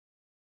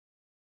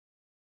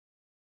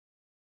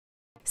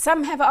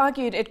Some have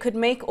argued it could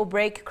make or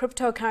break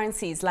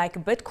cryptocurrencies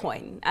like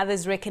Bitcoin.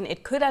 Others reckon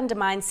it could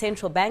undermine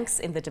central banks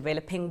in the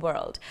developing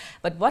world.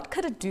 But what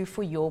could it do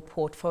for your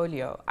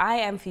portfolio? I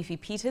am Fifi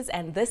Peters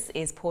and this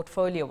is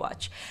Portfolio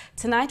Watch.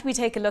 Tonight we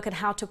take a look at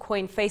how to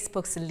coin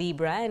Facebook's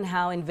Libra and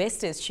how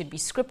investors should be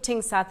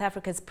scripting South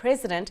Africa's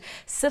President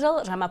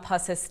Cyril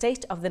Ramaphosa's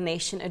State of the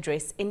Nation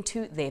address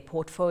into their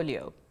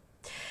portfolio.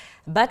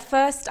 But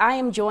first, I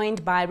am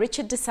joined by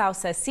Richard de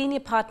Sousa,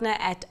 Senior Partner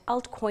at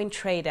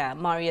AltCoinTrader,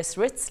 Marius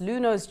Ritz,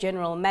 Luno's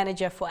General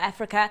Manager for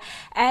Africa,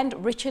 and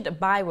Richard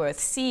Byworth,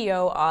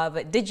 CEO of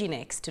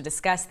Diginex, to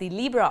discuss the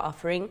Libra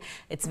offering,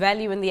 its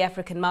value in the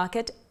African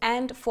market,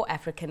 and for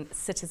African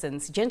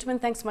citizens. Gentlemen,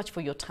 thanks so much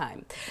for your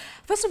time.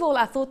 First of all,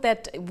 I thought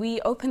that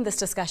we opened this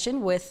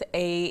discussion with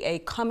a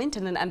comment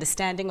and an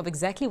understanding of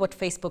exactly what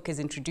Facebook is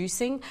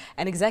introducing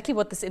and exactly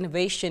what this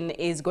innovation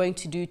is going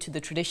to do to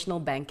the traditional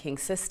banking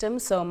system.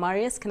 So,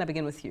 Marius, can I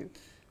begin with you?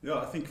 Yeah,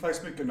 I think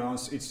Facebook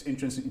announced its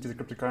entrance into the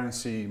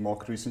cryptocurrency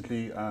market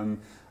recently.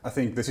 I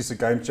think this is a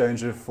game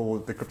changer for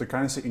the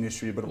cryptocurrency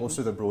industry, but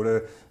also the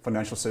broader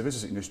financial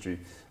services industry.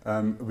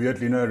 We at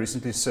Luno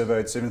recently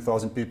surveyed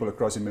 7,000 people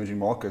across emerging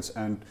markets,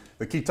 and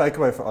the key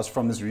takeaway for us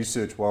from this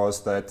research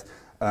was that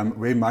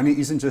where money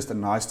isn't just a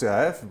nice to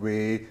have,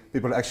 where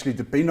people actually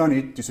depend on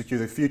it to secure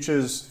their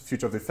futures,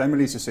 future of their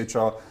families,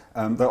 etc.,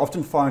 they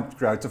often find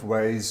creative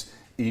ways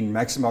in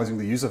maximizing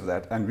the use of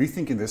that. And we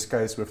think in this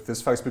case with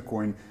this Facebook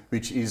coin,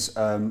 which is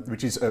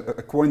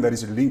a coin that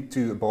is linked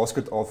to a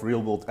basket of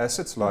real world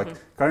assets like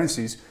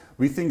currencies,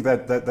 we think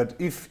that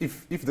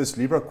if this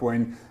Libra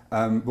coin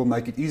will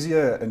make it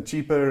easier and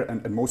cheaper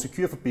and more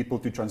secure for people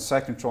to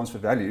transact and transfer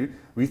value,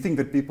 we think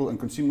that people and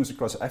consumers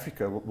across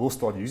Africa will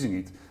start using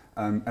it.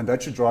 And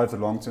that should drive the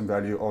long-term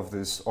value of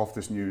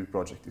this new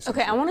project.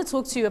 Okay, I want to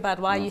talk to you about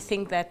why you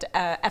think that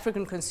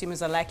African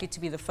consumers are likely to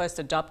be the first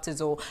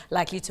adopters or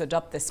likely to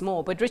adopt this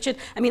more. But Richard,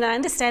 I mean, I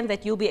understand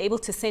that you'll be able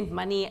to send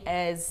money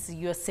as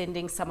you're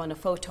sending someone a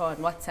photo on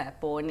WhatsApp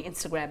or an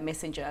Instagram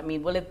Messenger. I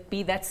mean, will it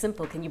be that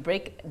simple? Can you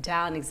break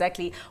down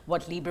exactly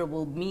what Libra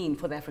will mean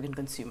for the African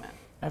consumer?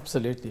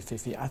 Absolutely,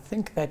 Fifi. I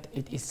think that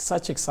it is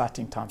such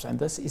exciting times, and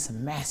this is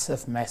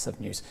massive,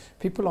 massive news.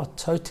 People are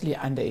totally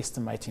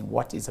underestimating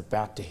what is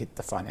about to hit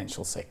the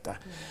financial sector.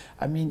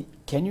 I mean,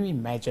 can you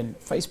imagine?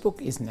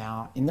 Facebook is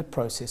now in the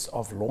process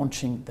of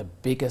launching the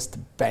biggest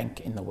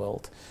bank in the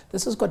world.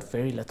 This has got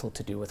very little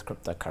to do with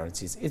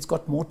cryptocurrencies. It's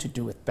got more to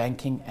do with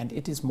banking, and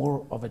it is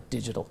more of a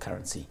digital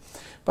currency.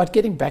 But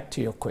getting back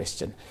to your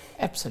question,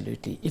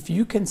 absolutely. If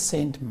you can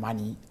send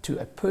money to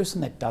a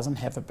person that doesn't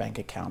have a bank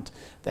account,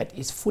 that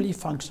is fully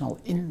functional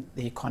in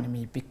the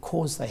economy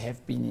because they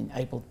have been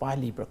enabled by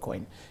Libra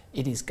coin,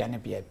 it is going to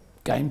be a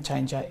game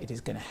changer. It is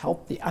going to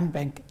help the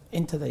unbanked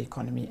enter the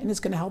economy, and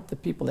it's going to help the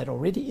people that are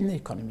already in the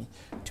economy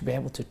to be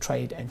able to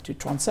trade and to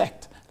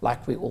transact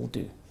like we all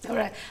do. All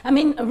right. I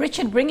mean,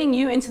 Richard, bringing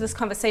you into this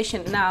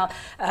conversation now,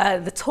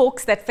 the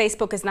talks that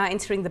Facebook is now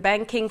entering the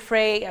banking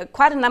fray,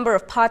 quite a number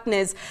of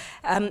partners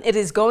it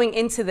is going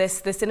into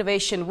this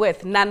innovation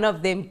with, none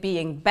of them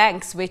being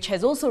banks, which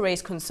has also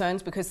raised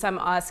concerns because some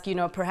ask, you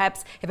know,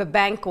 perhaps if a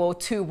bank or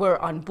two were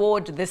on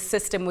board, this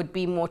system would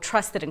be more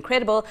trusted and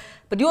credible.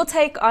 But your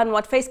take on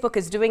what Facebook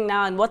is doing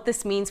now and what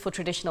this means for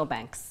traditional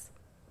banks?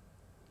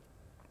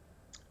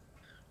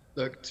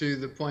 Look, to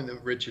the point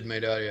that Richard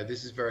made earlier,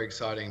 this is very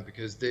exciting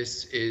because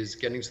this is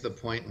getting to the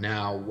point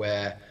now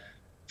where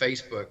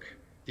Facebook,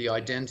 the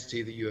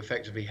identity that you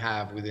effectively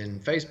have within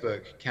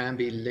Facebook, can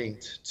be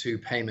linked to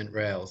payment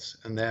rails,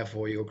 and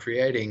therefore you're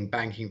creating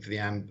banking for the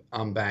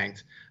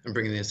unbanked and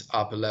bringing this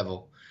up a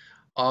level.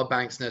 Are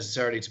banks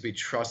necessarily to be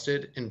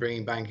trusted in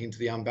bringing banking to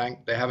the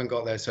unbanked? They haven't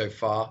got there so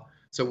far.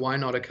 So why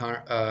not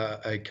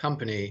a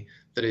company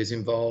that is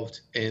involved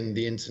in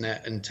the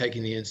internet and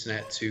taking the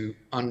internet to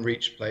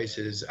unreached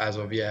places as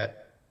of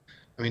yet?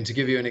 I mean, to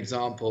give you an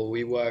example,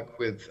 we work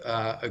with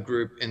a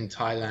group in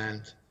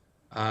Thailand,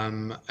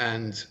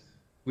 and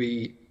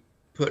we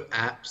put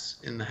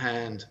apps in the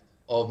hand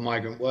of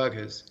migrant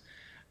workers,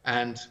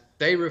 and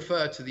they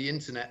refer to the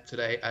internet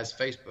today as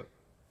Facebook.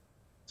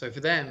 So for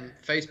them,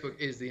 Facebook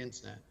is the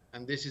internet,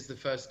 and this is the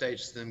first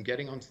stage to them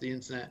getting onto the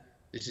internet.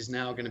 This is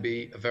now going to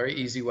be a very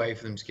easy way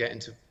for them to get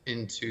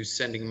into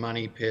sending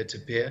money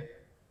peer-to-peer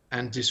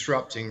and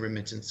disrupting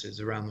remittances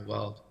around the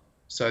world.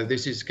 So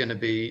this is going to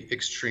be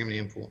extremely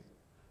important.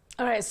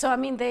 All right, so I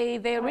mean,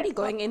 they're already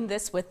going in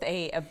this with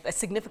a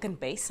significant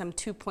base, some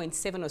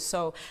 2.7 or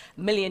so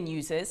million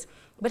users.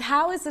 But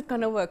how is it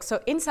going to work?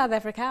 So in South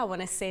Africa, I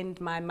want to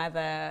send my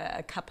mother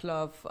a couple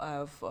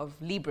of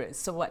Libras.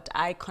 So what,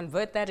 I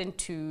convert that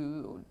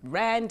into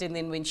Rand, and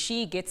then when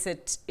she gets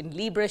it in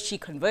Libra, she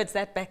converts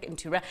that back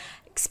into Rand.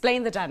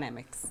 Explain the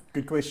dynamics.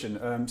 Good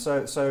question.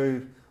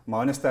 So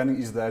my understanding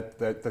is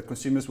that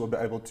consumers will be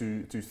able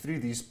to, through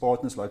these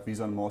partners like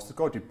Visa and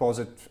MasterCard,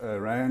 deposit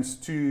rands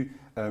to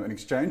an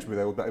exchange where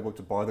they will be able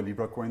to buy the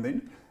Libra coin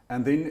then.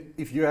 And then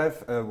if you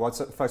have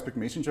WhatsApp, Facebook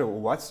Messenger or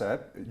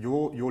WhatsApp,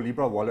 your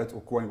Libra wallet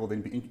or coin will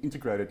then be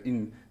integrated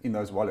in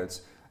those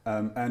wallets.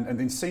 And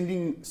then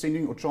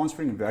sending or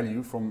transferring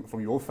value from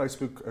your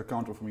Facebook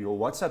account or from your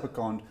WhatsApp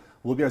account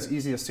will be as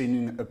easy as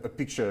sending a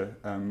picture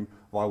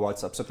via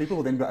WhatsApp. So people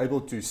will then be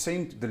able to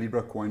send the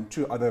Libra coin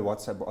to other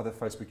WhatsApp or other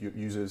Facebook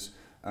users.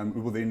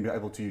 We will then be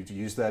able to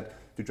use that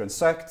to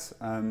transact,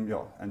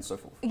 and so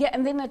forth. Yeah,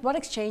 and then at what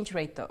exchange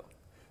rate though?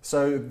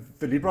 So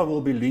the Libra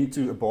will be linked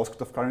to a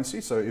basket of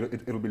currency. So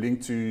it'll be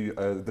linked to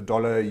the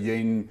dollar,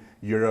 yen,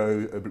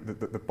 euro,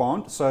 the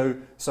pound. So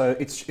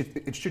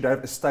it should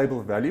have a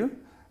stable value.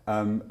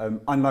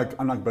 Unlike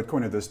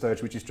Bitcoin at this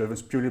stage, which is driven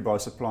purely by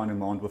supply and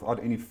demand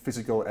without any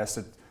physical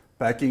asset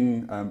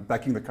backing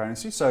the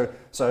currency. So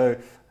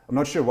I'm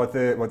not sure what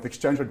the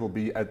exchange rate will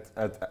be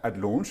at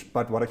launch,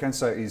 but what I can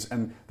say is,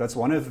 and that's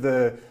one of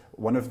the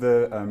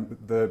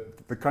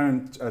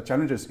current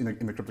challenges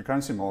in the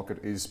cryptocurrency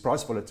market is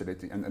price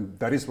volatility, and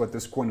that is what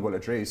this coin will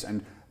address,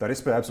 and that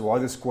is perhaps why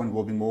this coin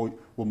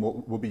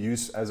will be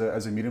used as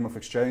a medium of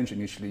exchange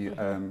initially,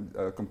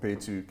 compared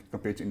to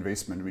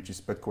investment, which is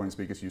Bitcoin's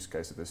biggest use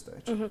case at this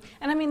stage.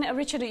 And I mean,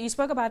 Richard, you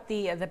spoke about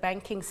the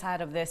banking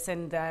side of this,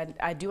 and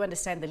I do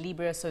understand the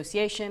Libra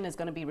Association is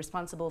going to be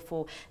responsible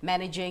for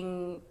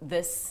managing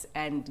this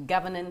and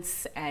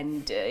governance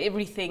and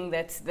everything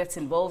that's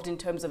involved in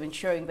terms of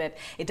ensuring that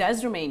it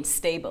does remain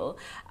stable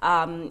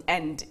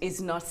and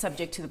is not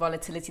subject to the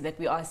volatility that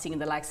we are seeing in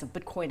the likes of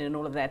Bitcoin and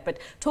all of that. But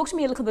talk to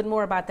me a little bit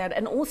more about that,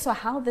 and also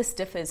how this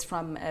differs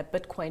from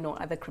Bitcoin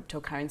or other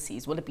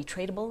cryptocurrencies. Will it be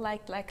tradable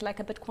like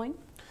a Bitcoin?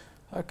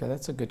 Okay,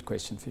 that's a good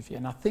question, Fifi.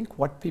 And I think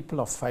what people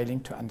are failing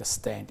to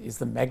understand is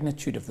the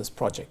magnitude of this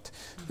project.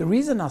 The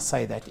reason I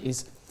say that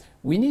is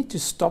we need to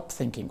stop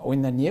thinking, or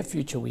in the near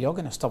future, we are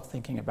going to stop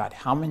thinking about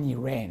how many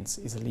rands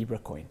is a Libra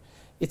coin.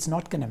 It's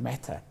not going to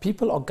matter.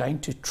 People are going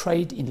to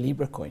trade in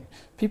Libra coin.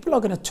 People are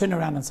going to turn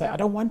around and say, I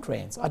don't want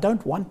rands, I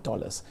don't want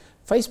dollars.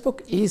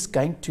 Facebook is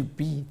going to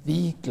be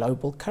the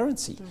global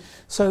currency.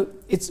 So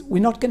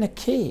we're not going to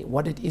care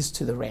what it is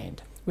to the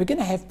rand. We're going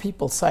to have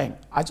people saying,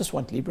 I just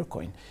want Libra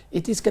coin.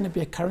 It is going to be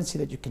a currency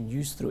that you can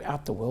use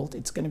throughout the world.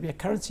 It's going to be a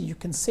currency you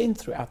can send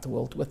throughout the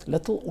world with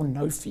little or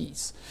no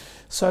fees.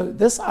 So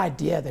this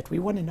idea that we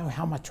want to know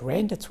how much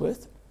rand it's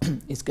worth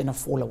is going to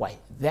fall away.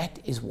 That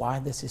is why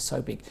this is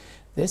so big.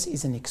 This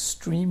is an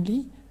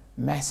extremely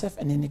massive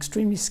and an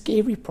extremely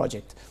scary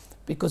project,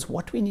 because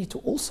what we need to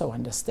also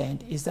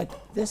understand is that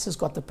this has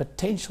got the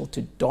potential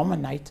to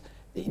dominate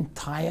the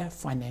entire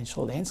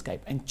financial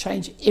landscape and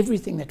change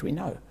everything that we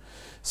know.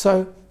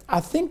 So I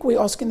think we're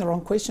asking the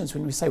wrong questions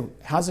when we say,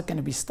 how's it going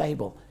to be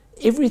stable?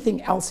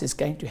 Everything else is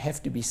going to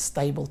have to be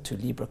stable to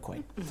Libra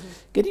coin.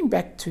 Getting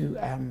back to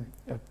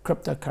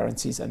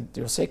cryptocurrencies and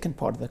your second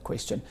part of the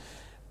question,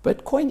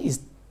 Bitcoin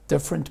is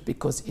different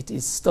because it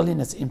is still in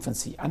its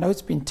infancy. I know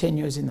it's been 10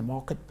 years in the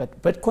market,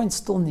 but Bitcoin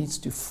still needs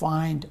to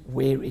find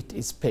where it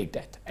is pegged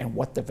at and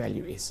what the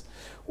value is.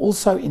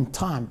 Also in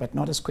time, but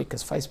not as quick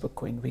as Facebook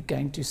coin, we're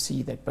going to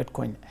see that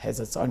Bitcoin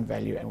has its own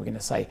value, and we're going to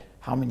say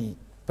how many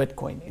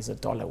Bitcoin is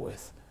 $1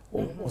 worth,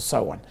 or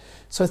so on.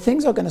 So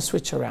things are going to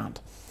switch around.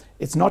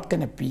 It's not going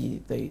to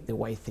be the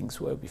way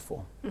things were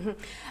before.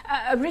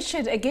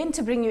 Richard, again,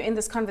 to bring you in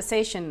this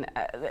conversation,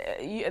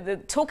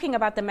 talking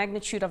about the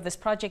magnitude of this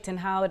project and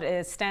how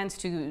it stands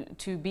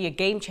to be a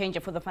game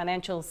changer for the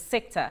financial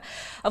sector.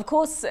 Of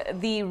course,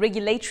 the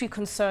regulatory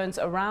concerns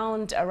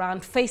around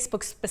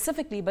Facebook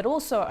specifically, but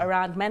also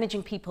around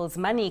managing people's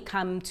money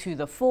come to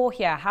the fore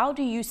here. How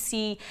do you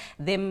see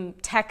them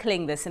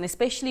tackling this, and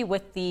especially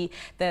with the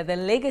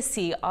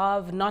legacy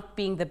of not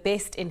being the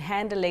best in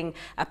handling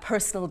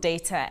personal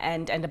data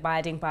and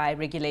abiding by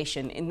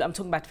regulation? I'm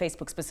talking about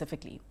Facebook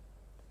specifically.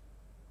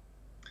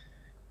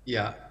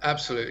 Yeah,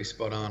 absolutely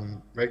spot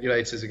on.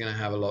 Regulators are going to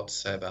have a lot to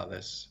say about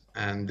this.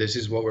 And this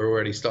is what we're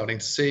already starting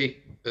to see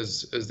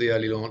as the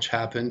early launch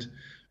happened.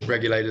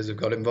 Regulators have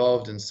got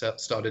involved and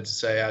started to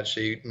say,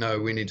 actually, no,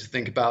 we need to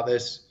think about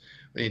this.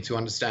 We need to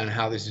understand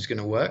how this is going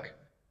to work.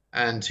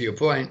 And to your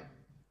point,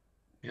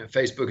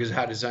 Facebook has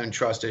had its own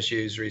trust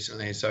issues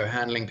recently. So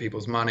handling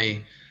people's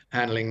money,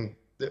 handling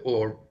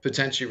or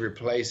potentially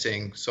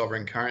replacing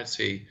sovereign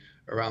currency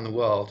around the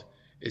world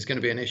is going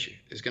to be an issue.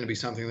 It's going to be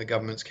something that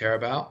governments care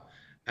about,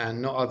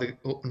 and not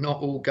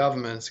all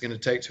governments are going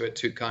to take to it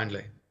too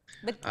kindly.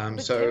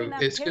 So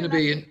it's going to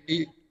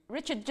be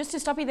Richard, just to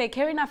stop you there,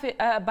 care enough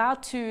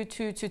about to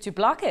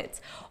block it,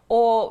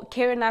 or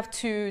care enough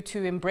to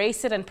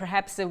embrace it, and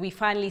perhaps we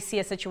finally see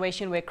a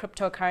situation where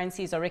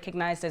cryptocurrencies are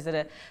recognized as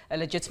a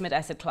legitimate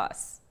asset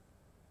class?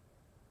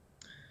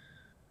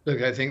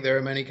 Look, I think there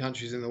are many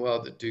countries in the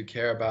world that do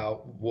care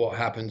about what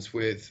happens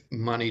with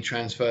money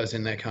transfers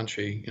in their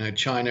country.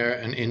 China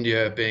and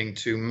India being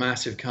two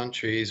massive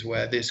countries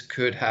where this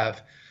could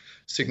have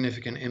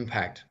significant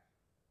impact.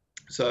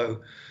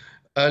 So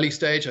early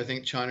stage, I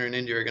think China and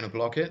India are going to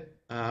block it.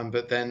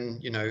 But then,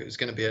 it's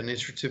going to be an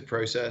iterative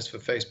process for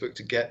Facebook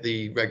to get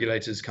the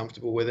regulators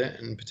comfortable with it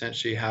and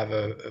potentially have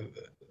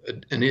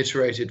an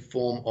iterated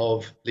form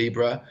of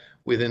Libra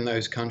within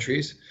those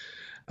countries.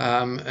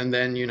 And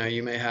then,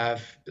 you may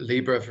have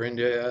Libra for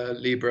India,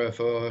 Libra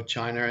for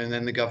China, and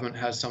then the government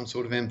has some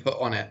sort of input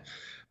on it.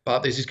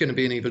 But this is going to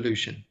be an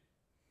evolution.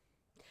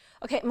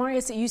 Okay,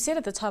 Marius, you said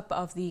at the top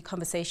of the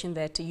conversation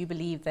that you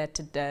believe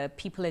that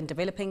people in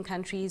developing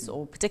countries,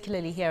 or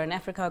particularly here in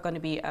Africa, are going to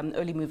be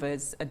early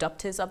movers,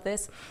 adopters of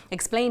this.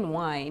 Explain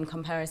why in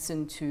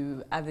comparison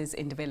to others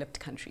in developed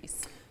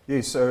countries.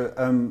 Yeah, so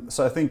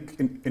I think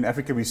in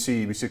Africa we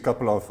see a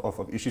couple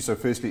of issues. So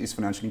firstly is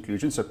financial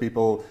inclusion. So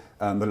people,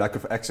 the lack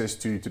of access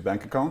to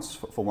bank accounts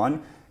for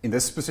one. In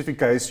this specific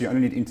case, you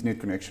only need internet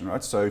connection,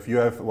 right? So if you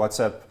have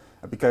WhatsApp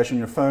application on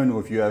your phone,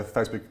 or if you have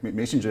Facebook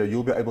Messenger,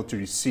 you'll be able to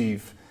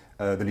receive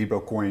the Libra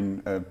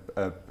coin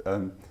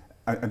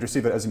and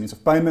receive it as a means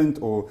of payment,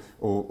 or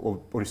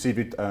receive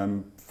it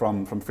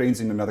from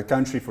friends in another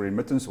country for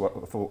remittance,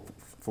 for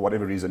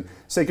whatever reason.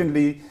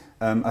 Secondly,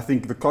 I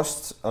think the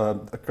costs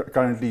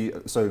currently,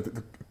 so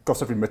the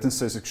cost of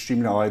remittances is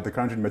extremely high. The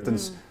current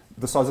remittance,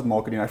 the size of the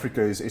market in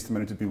Africa is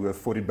estimated to be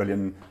worth $40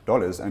 billion.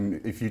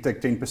 And if you take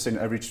 10%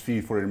 average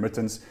fee for a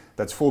remittance,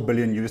 that's $4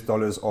 billion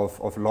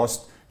of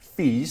lost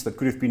fees that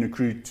could have been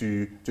accrued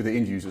to the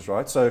end users,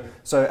 right? So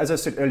as I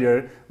said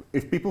earlier,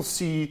 if people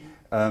see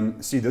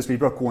this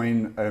Libra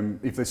coin,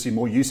 if they see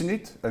more use in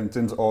it in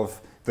terms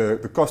of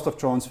the cost of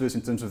transfers,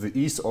 in terms of the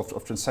ease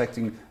of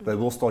transacting, they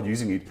will start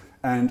using it.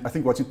 And I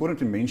think what's important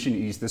to mention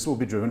is this will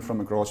be driven from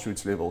a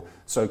grassroots level.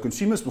 So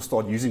consumers will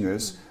start using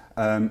this.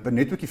 The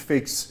network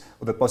effects,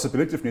 or the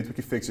possibility of network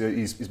effects here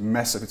is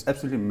massive. It's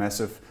absolutely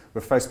massive,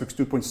 with Facebook's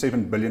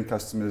 2.7 billion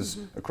customers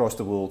across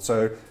the world.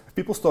 So if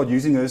people start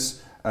using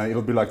this,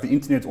 it'll be like the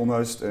internet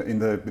almost in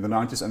the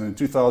 90s and in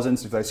the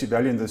 2000s. If they see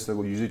value in this, they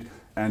will use it.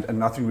 And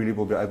nothing really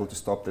will be able to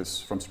stop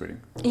this from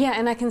spreading. Yeah,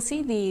 and I can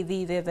see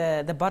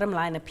the bottom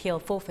line appeal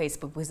for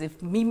Facebook, because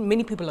if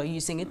many people are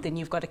using it, then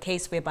you've got a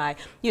case whereby,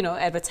 you know,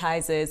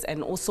 advertisers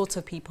and all sorts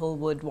of people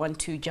would want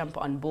to jump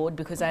on board,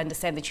 because I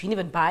understand that you can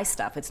even buy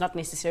stuff. It's not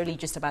necessarily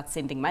just about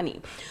sending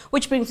money.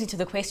 Which brings me to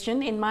the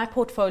question, in my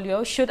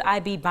portfolio, should I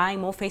be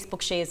buying more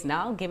Facebook shares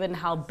now, given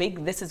how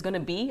big this is going to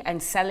be,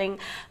 and selling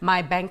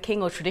my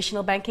banking or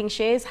traditional banking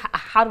shares?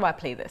 How do I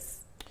play this?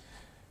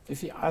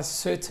 I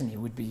certainly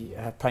would be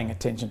paying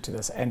attention to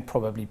this and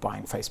probably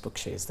buying Facebook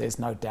shares. There's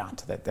no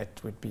doubt that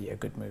that would be a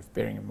good move,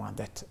 bearing in mind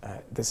that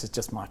this is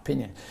just my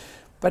opinion.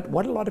 But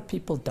what a lot of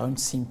people don't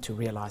seem to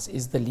realize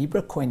is the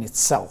Libra coin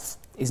itself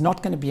is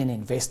not going to be an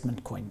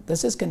investment coin.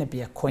 This is going to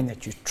be a coin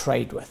that you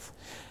trade with.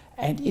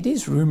 And it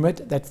is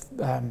rumored that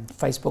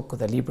Facebook, or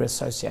the Libra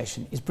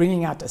Association, is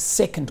bringing out a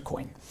second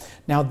coin.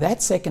 Now,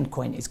 that second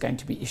coin is going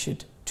to be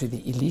issued to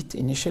the elite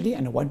initially,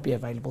 and it won't be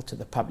available to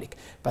the public.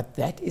 But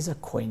that is a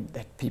coin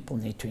that people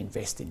need to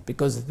invest in,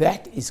 because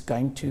that is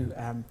going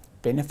to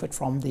benefit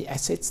from the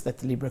assets that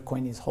the Libra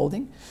coin is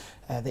holding.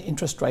 The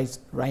interest rates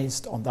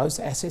raised on those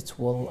assets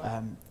will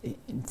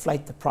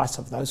inflate the price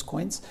of those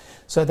coins.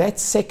 So that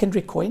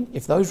secondary coin,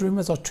 if those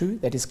rumors are true,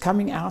 that is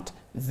coming out,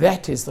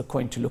 that is the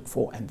coin to look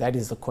for, and that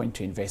is the coin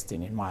to invest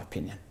in my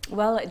opinion.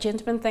 Well,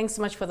 gentlemen, thanks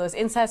so much for those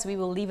insights. We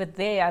will leave it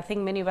there. I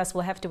think many of us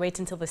will have to wait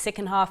until the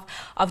second half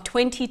of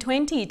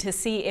 2020 to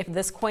see if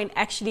this coin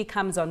actually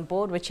comes on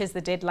board, which is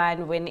the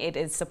deadline when it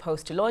is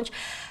supposed to launch.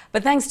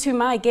 But thanks to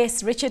my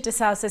guests, Richard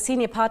DeSouza,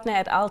 Senior Partner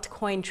at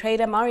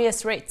AltCoinTrader,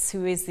 Marius Ritz,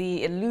 who is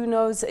the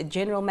Luno's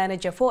General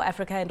Manager for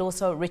Africa, and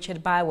also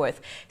Richard Byworth,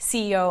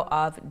 CEO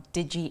of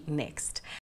DigiNext.